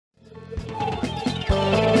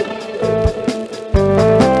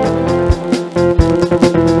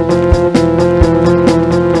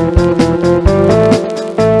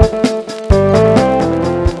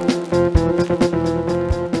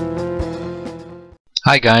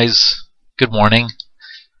Hi guys, good morning.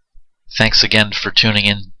 Thanks again for tuning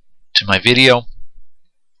in to my video.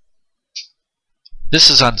 This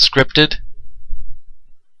is unscripted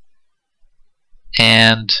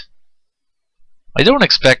and I don't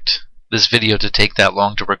expect this video to take that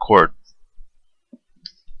long to record,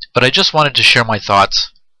 but I just wanted to share my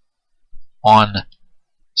thoughts on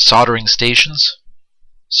soldering stations.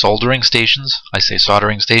 I say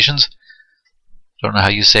soldering stations. Don't know how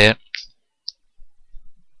you say it.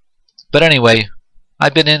 But anyway,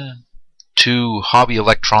 I've been into hobby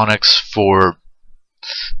electronics for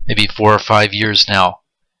maybe 4 or 5 years now,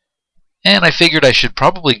 and I figured I should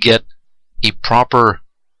probably get a proper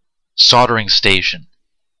soldering station.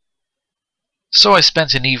 So I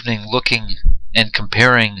spent an evening looking and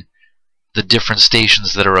comparing the different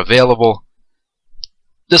stations that are available.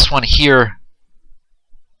 This one here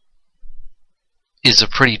is a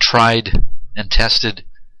pretty tried and tested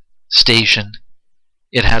station.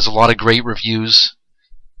 It has a lot of great reviews.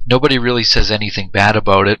 Nobody really says anything bad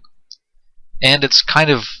about it. And it's kind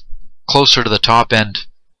of closer to the top end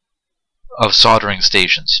of soldering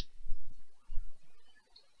stations.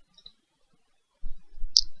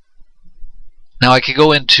 Now I could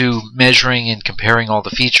go into measuring and comparing all the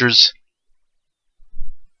features,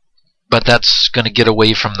 but that's going to get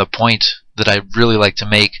away from the point that I really like to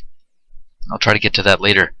make. I'll try to get to that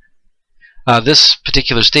later. This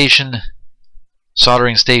particular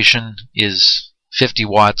soldering station is 50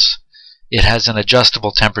 watts. It has an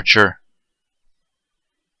adjustable temperature,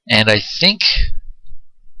 and I think,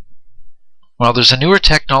 well, there's a newer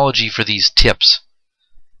technology for these tips.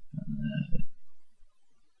 I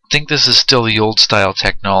think this is still the old style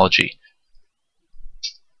technology,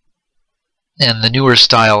 and the newer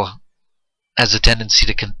style has a tendency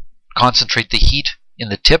to concentrate the heat in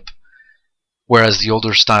the tip, whereas the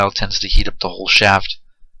older style tends to heat up the whole shaft.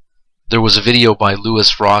 There was a video by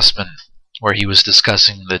Louis Rossmann where he was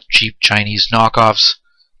discussing the cheap Chinese knockoffs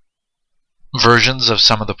versions of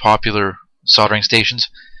some of the popular soldering stations.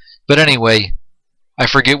 But anyway, I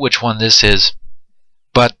forget which one this is,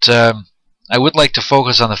 but I would like to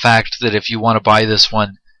focus on the fact that if you want to buy this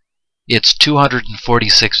one, it's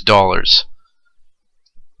 $246.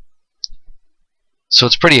 So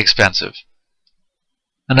it's pretty expensive.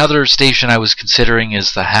 Another station I was considering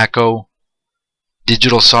is the Hakko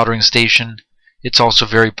digital soldering station. It's also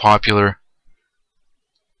very popular,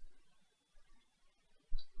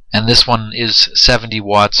 and this one is 70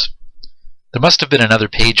 watts. There must have been another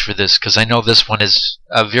page for this, because I know this one is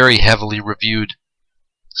a very heavily reviewed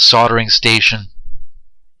soldering station.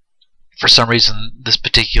 For some reason this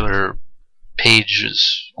particular page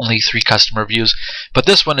is only 3 customer reviews, but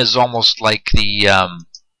this one is almost like the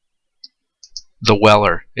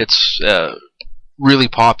Weller. It's a really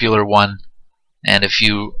popular one. And if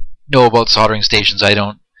you know about soldering stations, I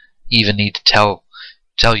don't even need to tell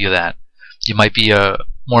you that. You might be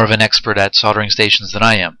more of an expert at soldering stations than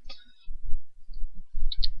I am.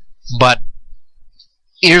 But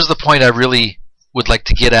here's the point I really would like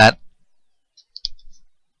to get at.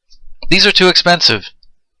 These are too expensive.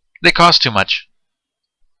 They cost too much.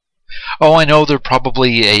 Oh, I know they're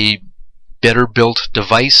probably a better built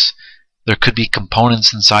device. There could be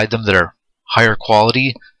components inside them that are higher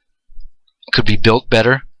quality, could be built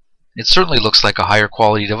better. It certainly looks like a higher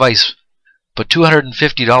quality device, but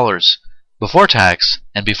 $250 before tax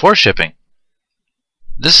and before shipping.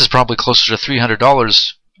 This is probably closer to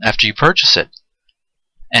 $300 after you purchase it.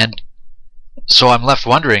 And so I'm left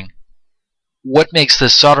wondering, what makes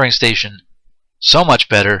this soldering station so much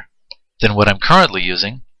better than what I'm currently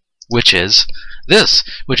using, which is this,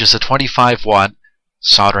 which is a 25 watt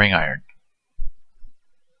soldering iron.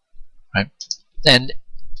 Right? And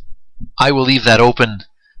I will leave that open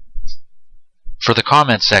for the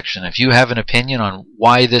comment section. If you have an opinion on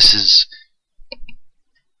why this is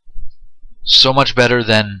so much better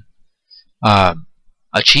than a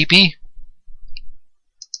cheapie,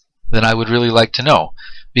 then I would really like to know.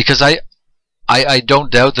 Because I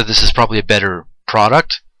don't doubt that this is probably a better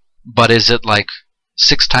product, but is it like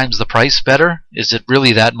 6 times the price better? Is it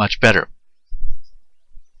really that much better?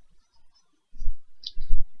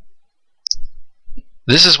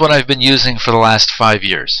 This is what I've been using for the last 5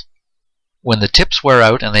 years. When the tips wear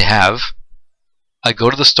out, and they have, I go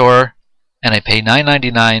to the store and I pay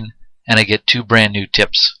 $9.99 and I get 2 brand new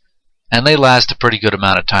tips. And they last a pretty good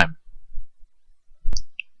amount of time.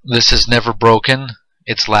 This is never broken.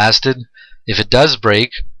 It's lasted. If it does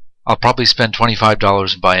break, I'll probably spend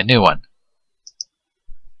 $25 and buy a new one.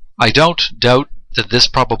 I don't doubt that this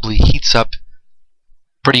probably heats up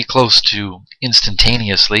pretty close to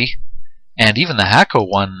instantaneously. And even the Hakko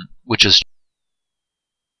one, which is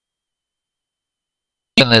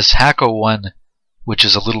Even this Hakko one, which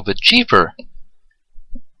is a little bit cheaper,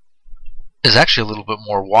 is actually a little bit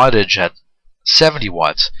more wattage at 70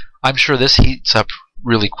 watts. I'm sure this heats up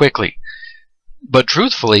really quickly. But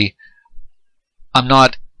truthfully, I'm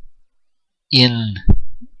not in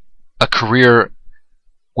a career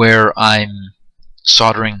where I'm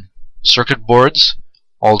soldering circuit boards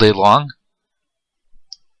all day long.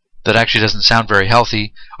 That actually doesn't sound very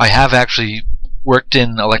healthy. I have actually worked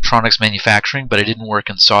in electronics manufacturing, but I didn't work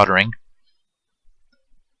in soldering.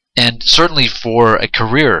 And certainly for a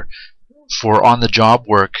career, for on-the-job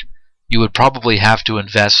work, you would probably have to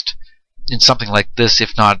invest in something like this,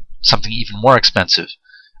 if not something even more expensive.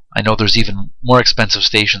 I know there's even more expensive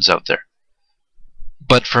stations out there.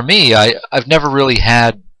 But for me, I've never really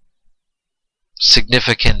had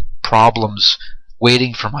significant problems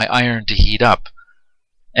waiting for my iron to heat up.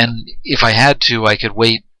 And if I had to, I could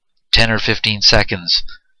wait 10 or 15 seconds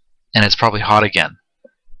and it's probably hot again.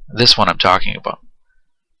 This one I'm talking about.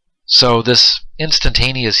 So this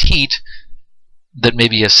instantaneous heat that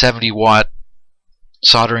maybe a 70-watt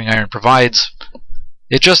soldering iron provides,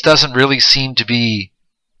 it just doesn't really seem to be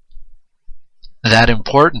that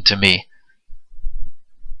important to me.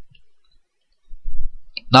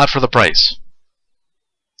 Not for the price.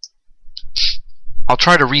 I'll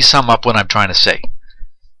try to re-sum up what I'm trying to say.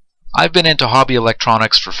 I've been into hobby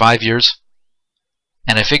electronics for 5 years,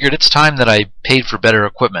 and I figured it's time that I paid for better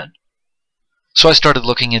equipment. So I started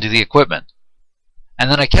looking into the equipment. And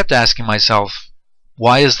then I kept asking myself,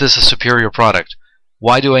 why is this a superior product?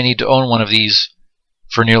 Why do I need to own one of these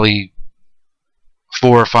for nearly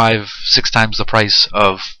 4 or 5, 6 times the price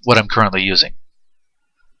of what I'm currently using?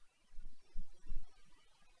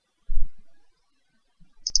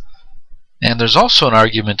 And there's also an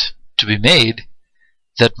argument to be made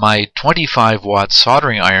that my 25-watt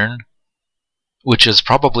soldering iron, which is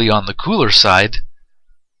probably on the cooler side,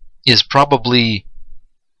 is probably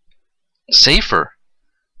safer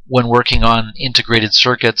when working on integrated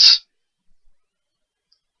circuits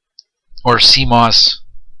or CMOS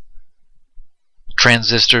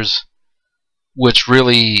transistors, which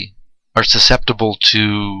really are susceptible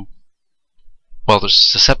to, well, they're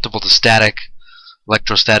susceptible to static,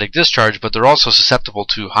 electrostatic discharge, but they're also susceptible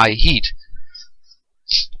to high heat.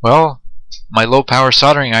 Well, my low power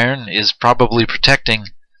soldering iron is probably protecting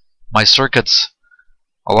my circuits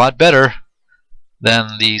a lot better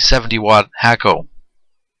than the 70-watt Hakko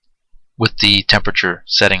with the temperature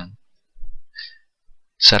setting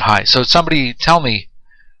set high. So somebody tell me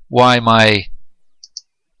why my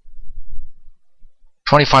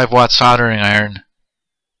 25-watt soldering iron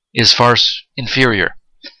is far inferior.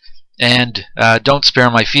 And don't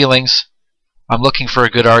spare my feelings. I'm looking for a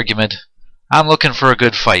good argument. I'm looking for a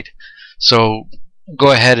good fight. So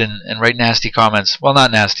go ahead and write nasty comments. Well,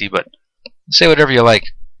 not nasty, but say whatever you like.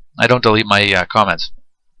 I don't delete my comments.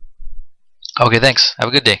 Okay, thanks. Have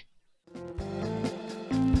a good day.